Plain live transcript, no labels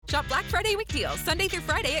Shop Black Friday week deals Sunday through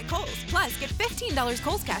Friday at Kohl's. Plus, get $15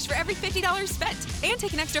 Kohl's cash for every $50 spent. And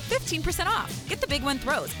take an extra 15% off. Get the big one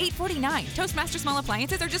throws, $8.49. Toastmaster small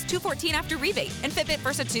appliances are just $2.14 after rebate. And Fitbit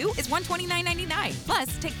Versa 2 is $129.99. Plus,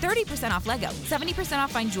 take 30% off Lego, 70%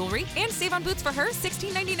 off fine jewelry, and save on boots for her,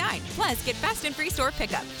 $16.99. Plus, get fast and free store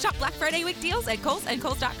pickup. Shop Black Friday week deals at Kohl's and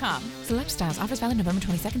Kohl's.com. Select styles. Offers valid November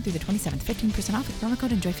 22nd through the 27th. 15% off with promo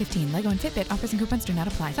code ENJOY15. Lego and Fitbit offers and coupons do not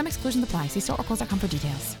apply. Some exclusions apply. See store or Kohl's.com for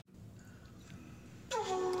details.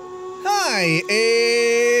 Hi,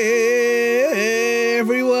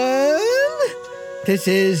 everyone. This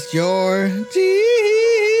is your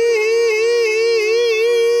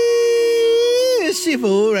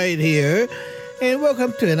Sifu right here, and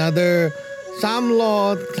welcome to another Sam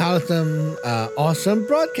Law Taoism awesome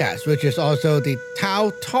broadcast, which is also the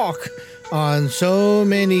Tao Talk on so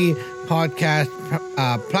many podcast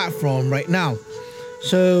platform right now.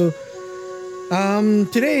 So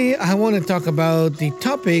today I want to talk about the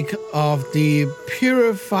topic of the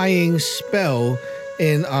purifying spell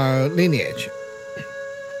in our lineage.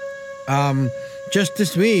 Just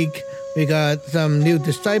this week we got some new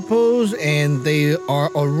disciples, and they are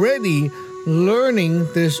already learning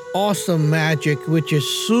this awesome magic, which is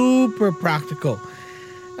super practical.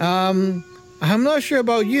 I'm not sure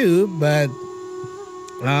about you, but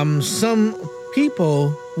some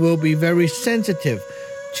people will be very sensitive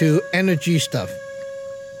to energy stuff,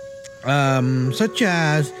 such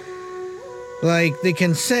as like they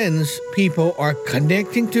can sense people are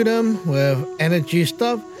connecting to them with energy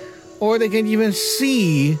stuff, or they can even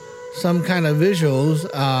see some kind of visuals,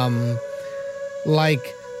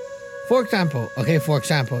 like for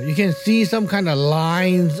example, you can see some kind of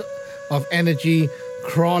lines of energy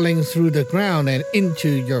crawling through the ground and into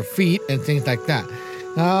your feet and things like that.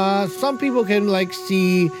 Some people can like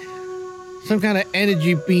see some kind of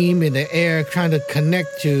energy beam in the air trying to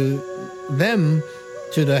connect to them,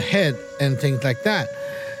 to the head and things like that.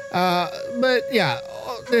 But yeah,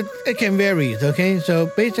 it can vary, okay? So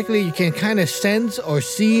basically you can kind of sense or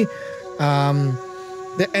see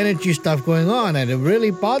the energy stuff going on, and it really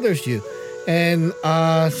bothers you. And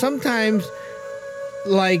sometimes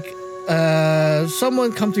like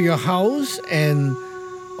someone come to your house, and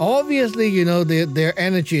obviously, you know, their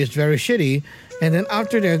energy is very shitty, and then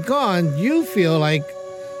after they're gone, you feel like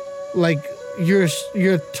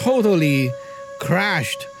you're totally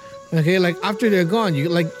crashed. Okay, like after they're gone, you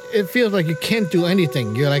like it feels like you can't do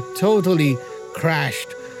anything. You're like totally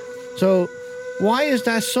crashed. So why is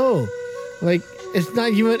that so? Like it's not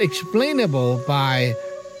even explainable by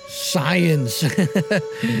science.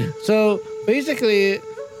 So basically,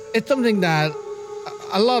 it's something that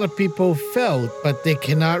a lot of people felt, but they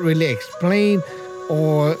cannot really explain,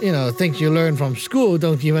 or, you know, things you learn from school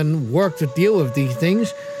don't even work to deal with these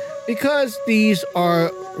things, because these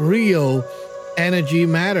are real energy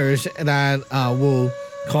matters that will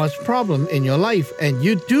cause problem in your life, and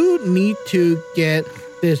you do need to get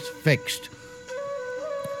this fixed.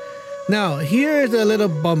 Now, here's a little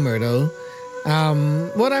bummer though.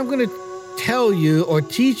 What I'm going to tell you or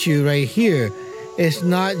teach you right here is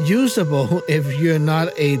not usable if you're not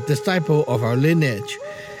a disciple of our lineage.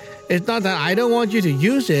 It's not that I don't want you to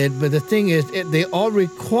use it, but the thing is, they all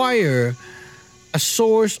require a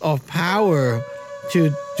source of power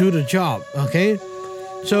to do the job, okay?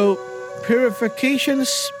 So, purification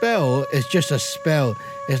spell is just a spell.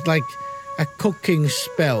 It's like a cooking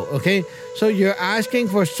spell, okay? So you're asking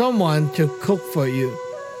for someone to cook for you.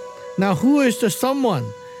 Now, who is the someone?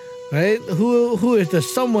 Right? Who is the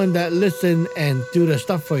someone that listen and do the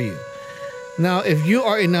stuff for you? Now, if you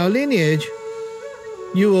are in our lineage,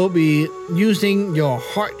 you will be using your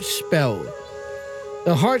heart spell.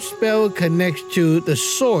 The heart spell connects to the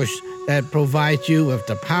source that provides you with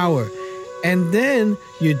the power. And then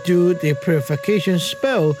you do the purification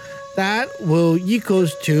spell that will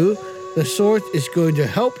equals to the source is going to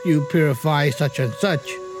help you purify such and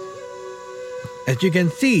such. As you can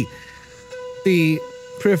see, the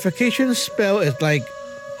purification spell is like,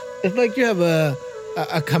 it's like you have a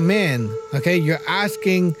command, okay? You're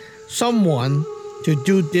asking someone to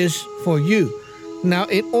do this for you. Now,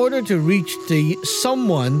 in order to reach the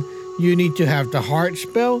someone, you need to have the heart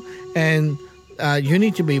spell, and you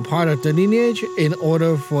need to be part of the lineage in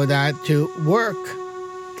order for that to work.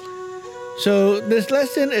 So this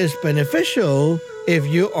lesson is beneficial if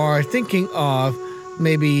you are thinking of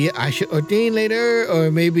maybe I should ordain later,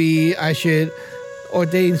 or maybe I should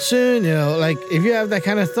ordain soon, you know, like if you have that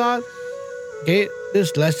kind of thought, okay,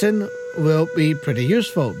 this lesson will be pretty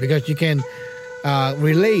useful because you can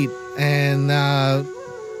relate and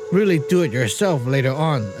really do it yourself later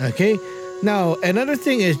on, okay? Now, another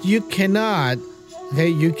thing is you cannot Okay,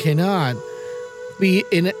 you cannot be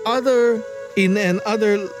in another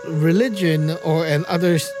religion or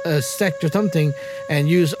another sect or something and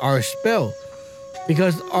use our spell,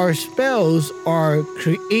 because our spells are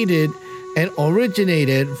created and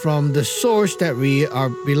originated from the source that we are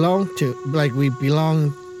belong to, like we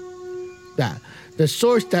belong that the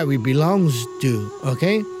source that we belongs to.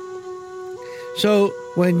 Okay, so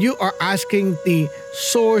when you are asking the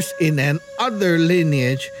source in an other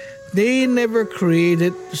lineage, they never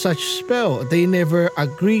created such spell. They never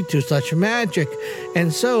agreed to such magic,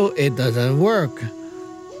 and so it doesn't work.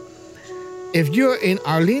 If you're in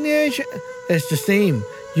our lineage, it's the same.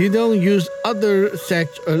 You don't use other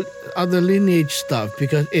sects or other lineage stuff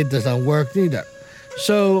because it doesn't work neither.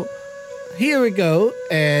 So here we go,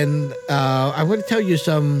 and I'm going to tell you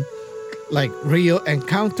some like real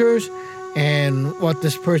encounters and what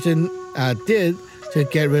this person did to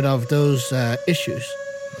get rid of those issues.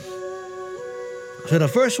 So the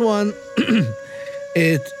first one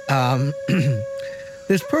is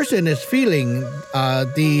this person is feeling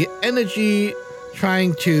the energy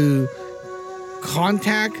trying to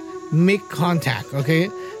make contact,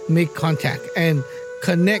 and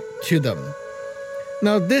connect to them.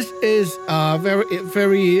 Now this is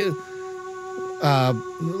very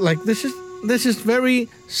this is very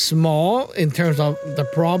small in terms of the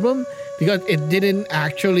problem, because it didn't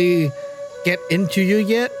actually get into you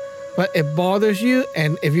yet, but it bothers you,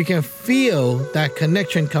 and if you can feel that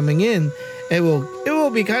connection coming in, it will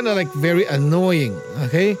be kind of like very annoying.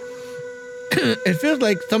 Okay, it feels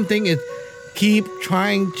like something is keep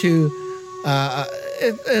trying to.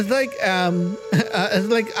 It's like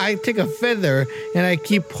I take a feather and I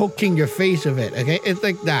keep poking your face with it. Okay, it's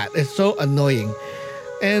like that. It's so annoying,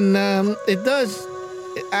 and it does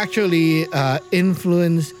actually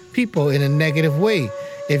influence people in a negative way.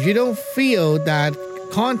 If you don't feel that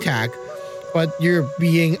contact, but you're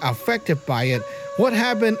being affected by it, what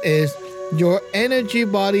happened is your energy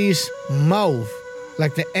body's mouth,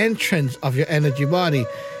 like the entrance of your energy body,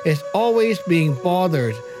 is always being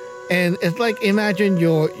bothered. And it's like, imagine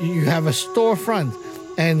you have a storefront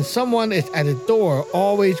and someone is at the door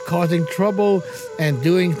always causing trouble and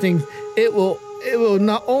doing things. It will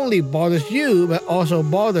not only bothers you, but also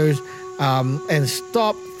bothers and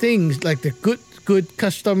stop things like the good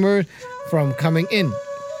customers from coming in.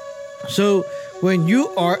 So when you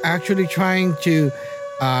are actually trying to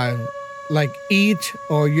like eat,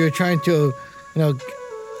 or you're trying to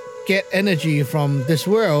get energy from this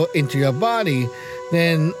world into your body,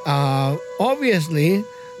 then obviously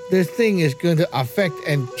this thing is going to affect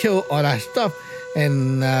and kill all that stuff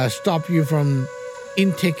and stop you from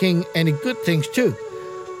intaking any good things too.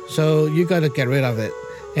 So you got to get rid of it.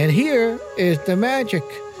 And here is the magic.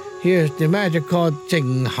 Here's the magic called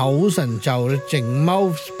淨口神咒, the 淨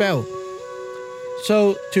mouth spell.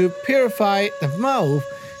 So to purify the mouth,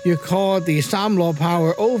 you call the 三羅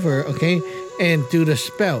power over, okay, and do the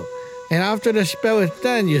spell. And after the spell is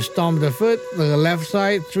done, you stomp the foot, the left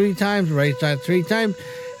side 3 times, right side 3 times,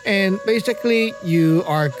 and basically you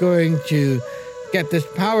are going to get this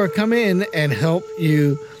power come in and help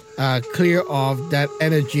you clear off that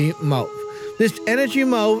energy mouth. This energy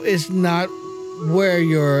mouth is not where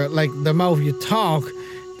you're like the mouth you talk.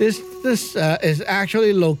 This is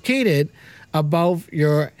actually located above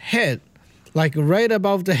your head, like right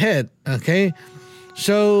above the head. Okay,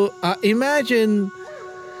 so imagine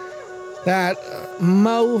that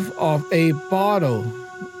mouth of a bottle.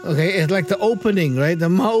 Okay, it's like the opening, right? The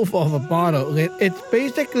mouth of a bottle. Okay, it's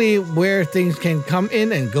basically where things can come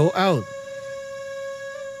in and go out.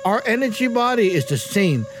 Our energy body is the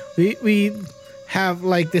same. We have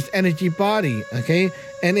like this energy body, okay?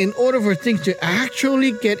 And in order for things to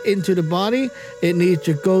actually get into the body, it needs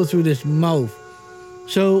to go through this mouth.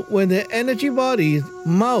 So when the energy body's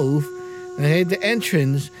mouth, okay, the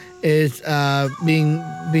entrance is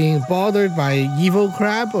being bothered by evil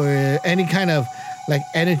crap or any kind of like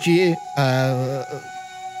energy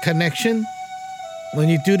connection, when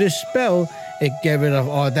you do this spell, it gets rid of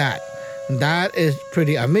all that. That is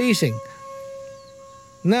pretty amazing.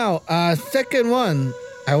 Now, second one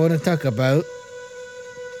I want to talk about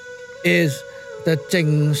is the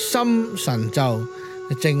淨心神咒,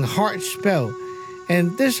 the 淨heart spell.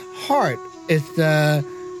 And this heart is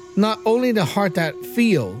not only the heart that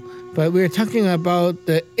feel, but we're talking about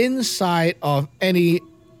the inside of any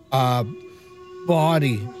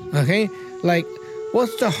body, okay? Like,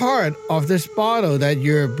 what's the heart of this bottle that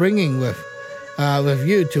you're bringing with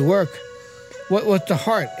you to work? What's the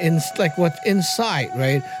heart? Like what's inside,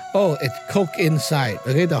 right? Oh, it's coke inside.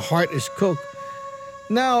 Okay, the heart is coke.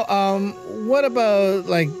 Now, what about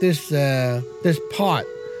like this pot?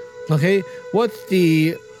 Okay, what's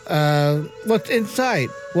inside?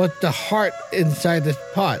 What's the heart inside this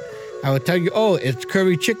pot? I would tell you, oh, it's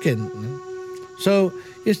curry chicken. So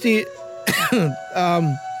you see,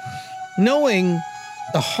 knowing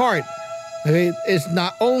the heart, okay, is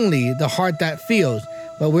not only the heart that feels,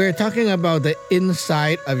 but we're talking about the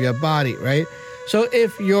inside of your body, right? So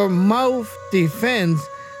if your mouth defense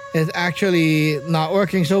is actually not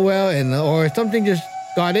working so well, or something just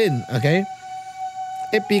got in, okay,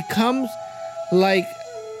 it becomes like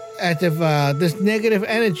as if this negative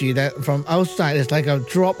energy that from outside is like a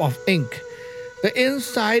drop of ink. The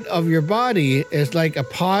inside of your body is like a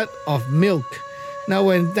pot of milk. Now,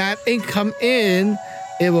 when that ink come in,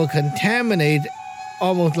 it will contaminate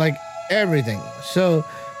almost like everything. So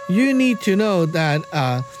you need to know that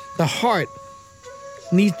the heart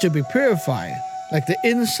needs to be purified. Like the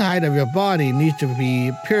inside of your body needs to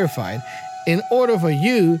be purified in order for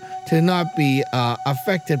you to not be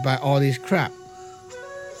affected by all these crap.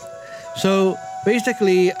 So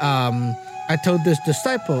basically, I told this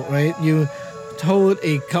disciple, right? You hold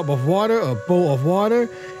a cup of water or bowl of water,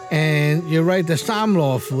 and you write the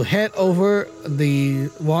Samlo Fu head over the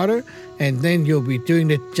water, and then you'll be doing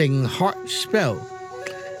the Jing heart spell.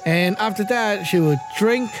 And after that, she will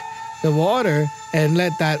drink the water and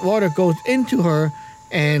let that water go into her,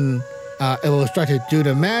 and it will start to do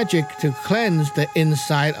the magic to cleanse the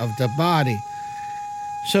inside of the body.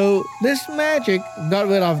 So this magic got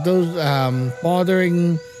rid of those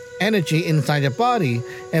bothering energy inside the body,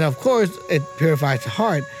 and of course it purifies the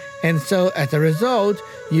heart. And so as a result,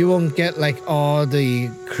 you won't get like all the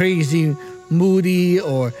crazy, moody,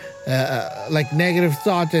 or like negative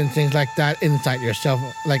thoughts and things like that inside yourself.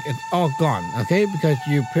 Like it's all gone, okay? Because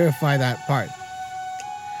you purify that part.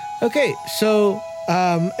 Okay, so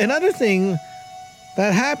another thing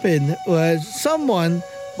that happened was someone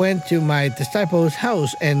went to my disciple's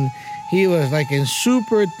house, and he was like in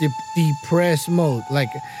super depressed mode, like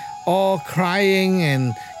all crying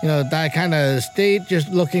and that kind of state, just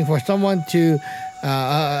looking for someone to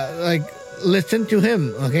like listen to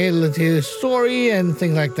him, okay, listen to his story and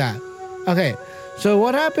things like that. Okay, so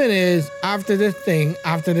what happened is after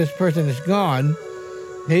this person is gone,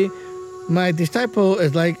 okay, my disciple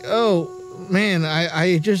is like, oh man,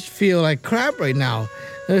 I just feel like crap right now.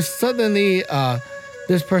 There's suddenly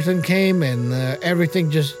this person came, and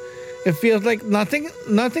everything just, it feels like nothing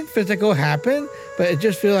physical happened, but it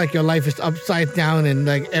just feels like your life is upside down and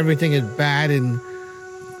like everything is bad and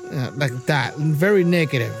like that, very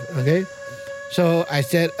negative, okay? So I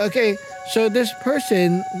said, okay, so this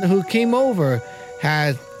person who came over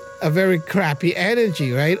has a very crappy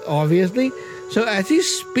energy, right? Obviously. So as he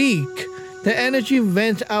speak, the energy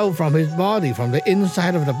vents out from his body, from the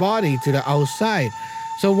inside of the body to the outside.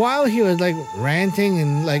 So while he was like ranting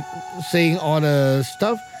and like saying all the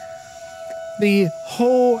stuff, the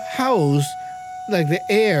whole house, like the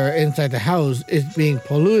air inside the house is being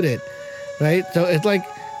polluted, right? So it's like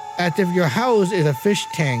as if your house is a fish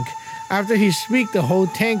tank. After he speaks, the whole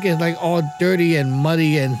tank is like all dirty and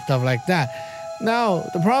muddy and stuff like that. Now,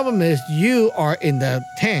 the problem is you are in the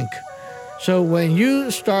tank. So when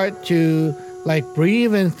you start to like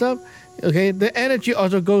breathe and stuff, okay, the energy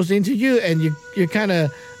also goes into you, and you kind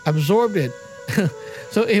of absorb it.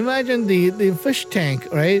 So imagine the fish tank,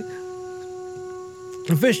 right?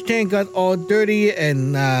 The fish tank got all dirty,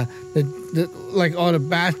 and the like all the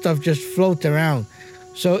bad stuff just floats around.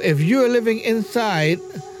 So if you're living inside,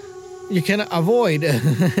 you cannot avoid.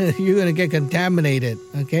 You're gonna get contaminated.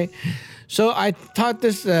 Okay, so I taught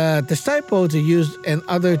this disciple to use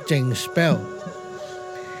another Jing spell.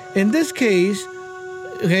 In this case,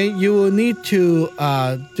 okay, you will need to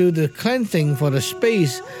do the cleansing for the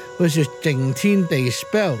space, which is Jing Tian Dei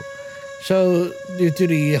spell. So you do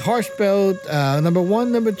the heart spell number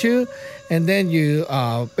 1, number 2, and then you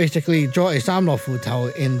basically draw a Samlo Fu Tao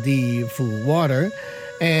in the Fu water,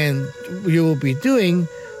 and you will be doing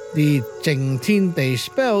the Jing Tian Dei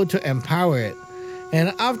spell to empower it.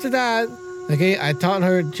 And after that, okay, I taught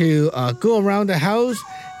her to go around the house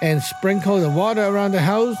and sprinkle the water around the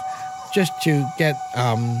house just to get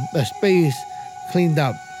the space cleaned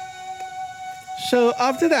up. So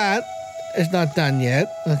after that, it's not done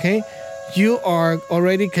yet, okay? You are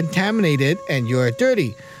already contaminated and you are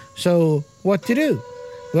dirty. So what to do?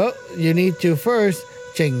 Well, you need to first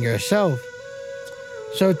Jing yourself.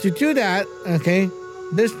 So to do that, okay,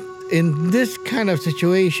 in this kind of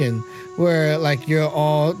situation where like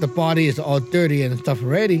the body is all dirty and stuff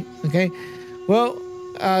already, okay? Well,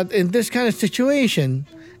 in this kind of situation,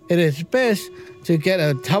 it is best to get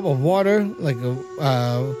a tub of water, like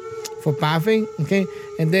for bathing, okay?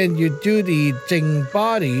 And then you do the Jing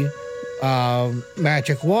body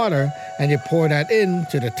magic water, and you pour that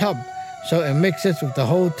into the tub. So it mixes with the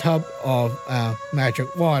whole tub of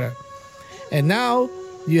magic water. And now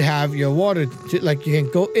you have your water, like you can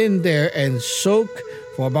go in there and soak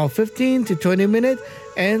for about 15 to 20 minutes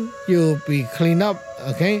and you'll be cleaned up,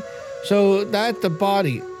 okay? So that's the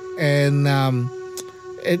body and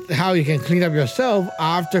how you can clean up yourself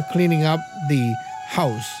after cleaning up the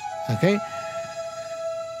house, okay?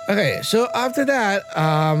 Okay, so after that,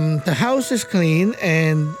 the house is clean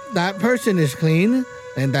and that person is clean,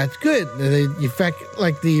 and that's good. The effect,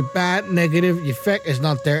 like the bad negative effect, is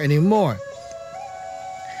not there anymore.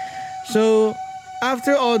 So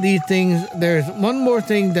after all these things, there's one more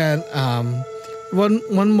thing that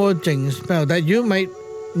one more thing spell that you might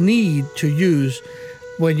need to use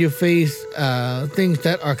when you face things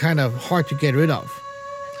that are kind of hard to get rid of.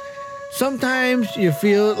 Sometimes you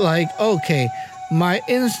feel like, okay, my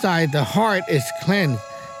inside, the heart is cleansed,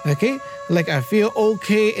 okay? Like I feel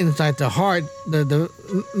okay inside the heart, the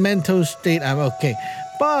mental state, I'm okay.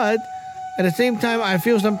 But at the same time, I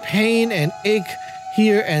feel some pain and ache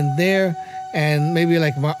here and there, and maybe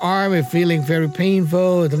like my arm is feeling very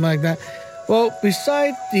painful, something like that. Well,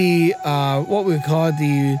 besides the, what we call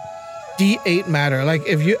the D8 matter, like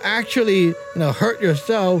if you actually, hurt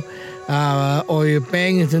yourself, or you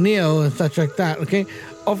bang into nail and such like that, okay?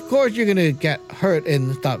 Of course you're gonna get hurt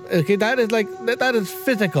and stuff. Okay, that is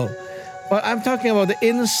physical. But I'm talking about the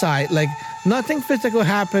inside, like nothing physical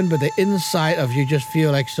happened, but the inside of you just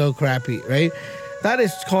feel like so crappy, right? That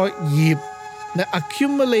is called yip. The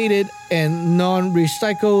accumulated and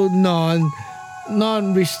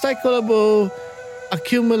non-recyclable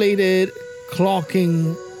accumulated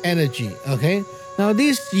clocking energy, okay? Now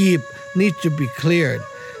these yip need to be cleared.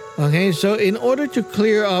 Okay, so in order to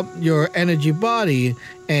clear up your energy body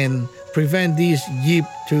and prevent these yip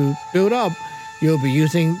to build up, you'll be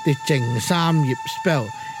using the Jing Sam Yip spell.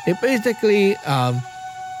 It basically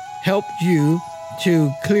helps you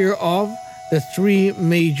to clear off the three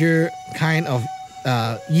major kind of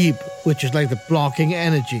yip, which is like the blocking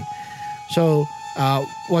energy. So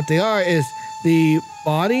what they are is the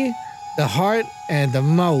body, the heart, and the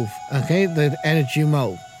mouth, okay, the energy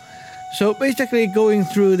mouth. So basically going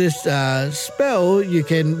through this spell, you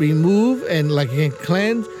can remove and like you can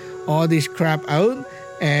cleanse all this crap out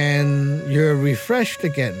and you're refreshed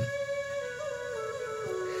again.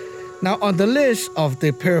 Now on the list of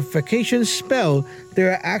the purification spell,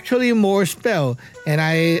 there are actually more spells and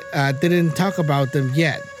I didn't talk about them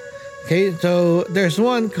yet. Okay, so there's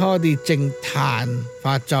one called the Jing Tan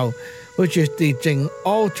Fa Zhao, which is the Jing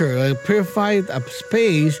altar, a purified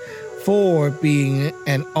space for being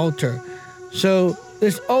an altar. So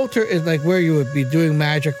this altar is like where you would be doing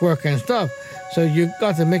magic work and stuff. So you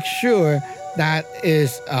got to make sure that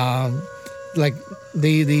is like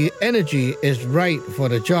the energy is right for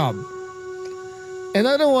the job.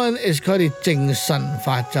 Another one is called the Jing Sun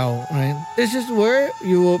Fa Zhao, right? This is where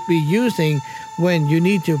you will be using when you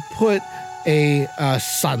need to put a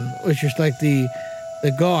sun, which is like the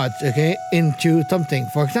gods, okay, into something.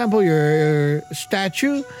 For example, your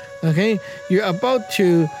statue, okay, you're about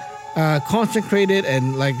to consecrate it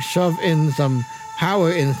and like shove in some power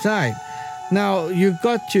inside. Now you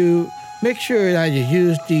got to make sure that you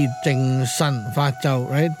use the Jing Sun Fa Zhao,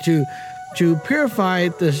 right, to purify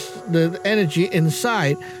the energy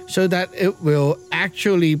inside so that it will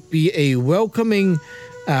actually be a welcoming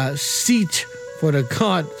seat for the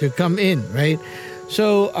god to come in, right?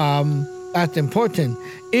 So that's important.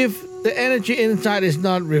 If the energy inside is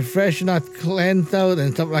not refreshed, not cleansed out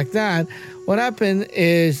and stuff like that, what happened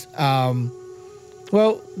is, the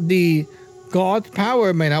God's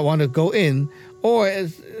power may not want to go in, or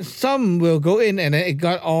some will go in and it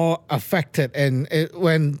got all affected and it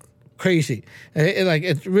went crazy.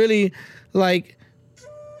 It's really like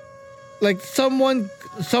some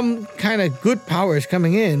kind of good power is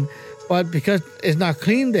coming in, but because it's not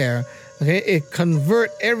clean there, okay, it convert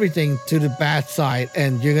everything to the bad side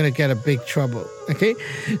and you're going to get a big trouble, okay?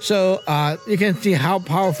 So you can see how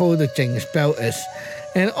powerful the Jing spell is.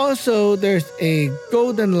 And also there's a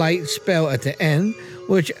golden light spell at the end,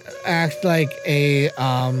 which acts like a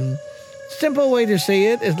simple way to say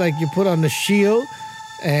it is like you put on the shield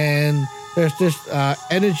and there's this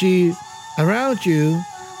energy around you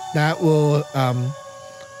that will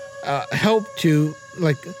help to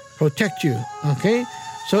like protect you, okay?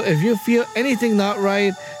 So if you feel anything not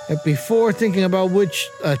right, before thinking about which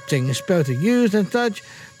Jing spell to use and such,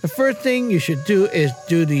 the first thing you should do is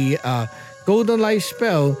do the golden light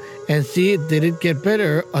spell and see did it get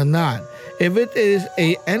better or not. If it is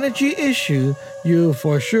a energy issue, you'll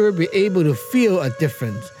for sure be able to feel a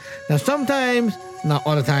difference. Now, sometimes, not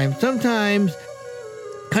all the time, sometimes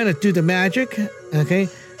kind of do the magic, okay?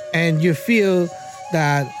 And you feel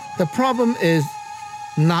that the problem is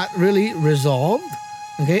not really resolved,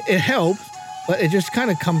 okay? It helps, but it just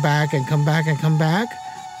kind of come back and come back and come back,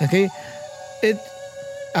 okay?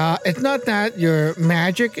 It's not that your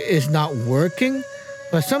magic is not working,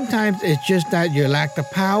 but sometimes it's just that you lack the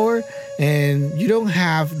power and you don't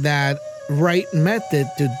have that right method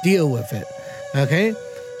to deal with it, okay?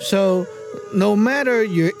 So no matter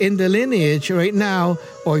you're in the lineage right now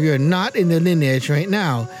or you're not in the lineage right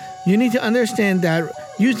now, you need to understand that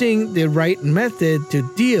using the right method to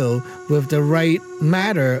deal with the right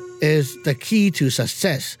matter is the key to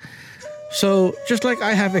success. So just like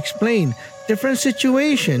I have explained, different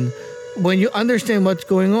situation, when you understand what's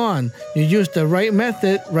going on, you use the right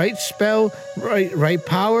method, right spell, right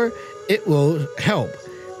power, it will help.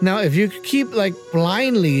 Now, if you keep like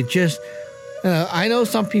blindly just, I know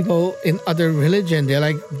some people in other religion, they're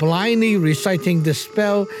like blindly reciting the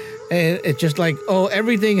spell, and it's just like, oh,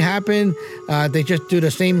 everything happened. They just do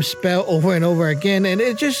the same spell over and over again, and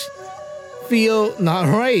it just feel not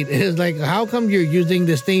right. It's like, how come you're using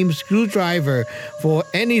the same screwdriver for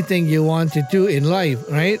anything you want to do in life,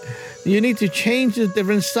 right? You need to change the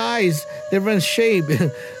different size, different shape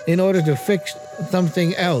in order to fix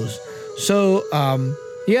something else. So,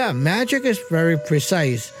 magic is very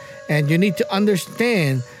precise, and you need to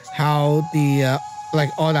understand how the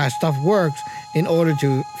all that stuff works in order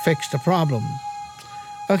to fix the problem.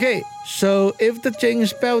 Okay, so if the Jing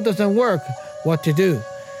spell doesn't work, what to do?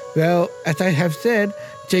 Well, as I have said,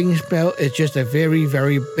 Jing spell is just a very,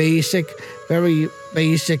 very basic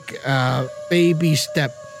baby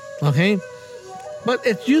step, okay? But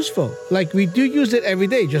it's useful. Like, we do use it every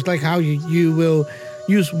day, just like how you will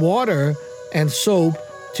use water and soap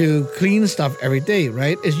to clean stuff every day,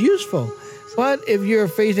 right? It's useful. But if you're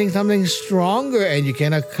facing something stronger and you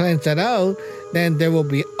cannot cleanse that out, then there will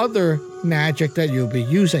be other magic that you'll be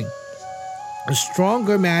using. A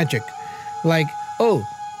stronger magic, like, oh,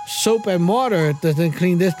 soap and water doesn't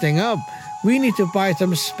clean this thing up. We need to buy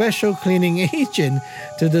some special cleaning agent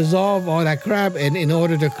to dissolve all that crap and in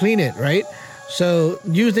order to clean it, right? So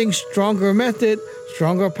using stronger method,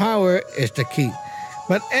 stronger power is the key.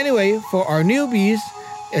 But anyway, for our newbies,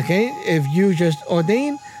 okay, if you just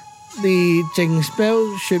ordain, the Jing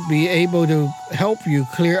spell should be able to help you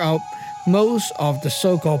clear out most of the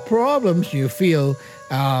so-called problems you feel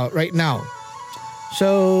right now.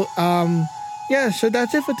 So, so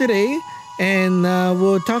that's it for today. And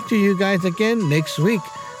we'll talk to you guys again next week.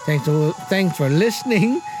 Thanks for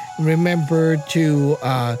listening. Remember to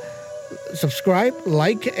subscribe,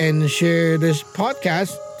 like, and share this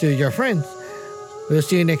podcast to your friends. We'll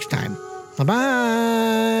see you next time.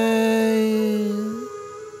 Bye-bye.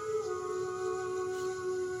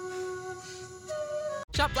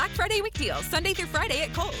 Shop Black Friday week deals Sunday through Friday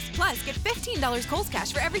at Kohl's. Plus, get $15 Kohl's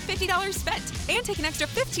cash for every $50 spent. And take an extra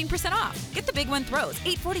 15% off. Get the big one throws,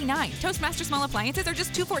 $8.49. Toastmaster small appliances are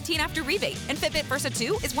just $2.14 after rebate. And Fitbit Versa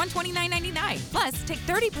 2 is $129.99. Plus, take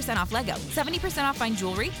 30% off Lego, 70% off fine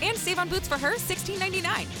jewelry, and save on boots for her,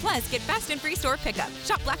 $16.99. Plus, get fast and free store pickup.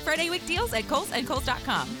 Shop Black Friday week deals at Kohl's and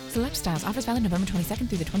Kohl's.com. Select styles. Offers valid November 22nd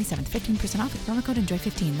through the 27th. 15% off with promo code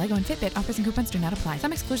ENJOY15. Lego and Fitbit offers and coupons do not apply.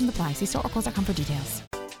 Some exclusions apply. See store or Kohl's.com for details.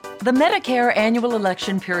 The Medicare annual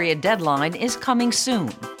election period deadline is coming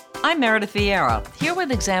soon. I'm Meredith Vieira, here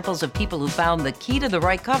with examples of people who found the key to the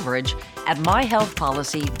right coverage at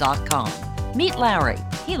myhealthpolicy.com. Meet Larry.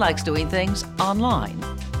 He likes doing things online.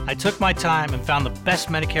 I took my time and found the best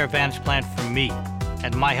Medicare Advantage plan for me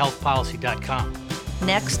at myhealthpolicy.com.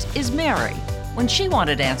 Next is Mary. When she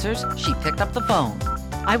wanted answers, she picked up the phone.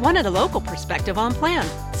 I wanted a local perspective on plan,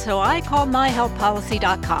 so I called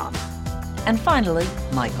myhealthpolicy.com. And finally,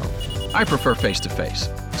 Michael. I prefer face-to-face,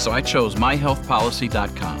 so I chose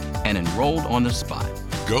myhealthpolicy.com and enrolled on the spot.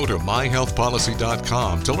 Go to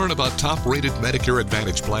myhealthpolicy.com to learn about top-rated Medicare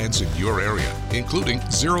Advantage plans in your area, including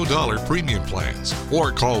 $0 premium plans.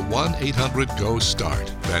 Or call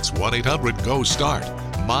 1-800-GO-START. That's 1-800-GO-START.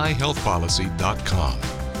 myhealthpolicy.com.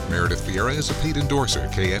 Meredith Vieira is a paid endorser.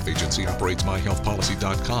 KF Agency operates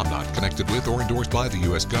myhealthpolicy.com, not connected with or endorsed by the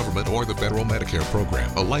U.S. government or the federal Medicare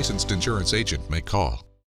program. A licensed insurance agent may call.